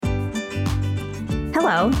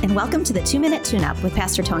Hello, and welcome to the 2-Minute Tune-Up with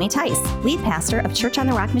Pastor Tony Tice, lead pastor of Church on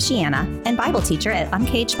the Rock, Michiana, and Bible teacher at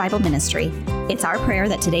Uncaged Bible Ministry. It's our prayer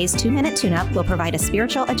that today's 2-Minute Tune-Up will provide a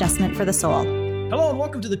spiritual adjustment for the soul. Hello, and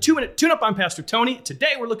welcome to the 2-Minute Tune-Up. I'm Pastor Tony.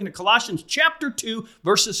 Today, we're looking at Colossians chapter 2,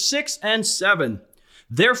 verses 6 and 7.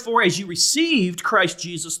 Therefore, as you received Christ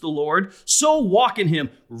Jesus the Lord, so walk in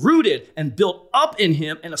him, rooted and built up in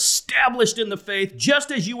him and established in the faith,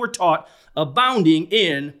 just as you were taught, abounding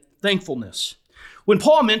in thankfulness. When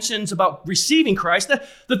Paul mentions about receiving Christ,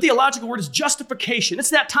 the theological word is justification.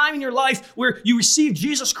 It's that time in your life where you receive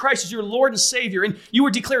Jesus Christ as your Lord and Savior, and you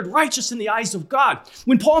were declared righteous in the eyes of God.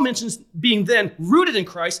 When Paul mentions being then rooted in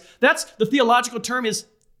Christ, that's the theological term is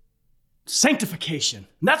sanctification.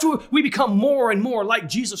 And that's where we become more and more like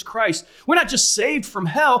Jesus Christ. We're not just saved from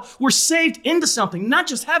hell, we're saved into something, not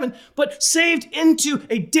just heaven, but saved into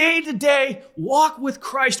a day-to-day walk with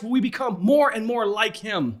Christ where we become more and more like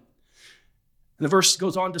him. And the verse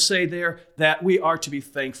goes on to say there that we are to be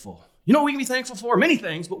thankful. You know what we can be thankful for? Many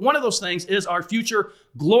things, but one of those things is our future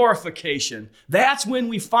glorification. That's when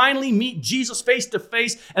we finally meet Jesus face to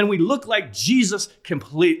face and we look like Jesus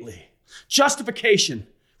completely. Justification,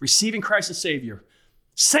 receiving Christ as Savior.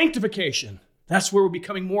 Sanctification, that's where we're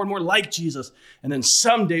becoming more and more like Jesus. And then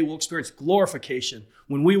someday we'll experience glorification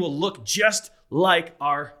when we will look just like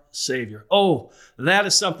our Savior. Oh, that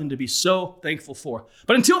is something to be so thankful for.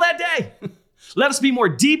 But until that day, let us be more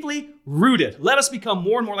deeply rooted. Let us become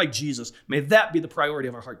more and more like Jesus. May that be the priority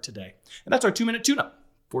of our heart today. And that's our 2-Minute Tune-Up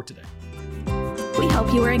for today. We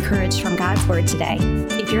hope you were encouraged from God's Word today.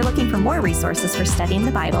 If you're looking for more resources for studying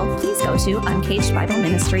the Bible, please go to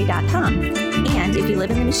uncagedbibleministry.com. And if you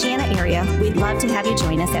live in the Michiana area, we'd love to have you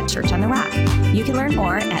join us at Church on the Rock. You can learn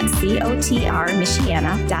more at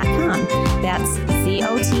cotrmichiana.com. That's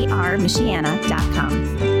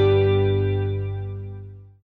cotrmichiana.com.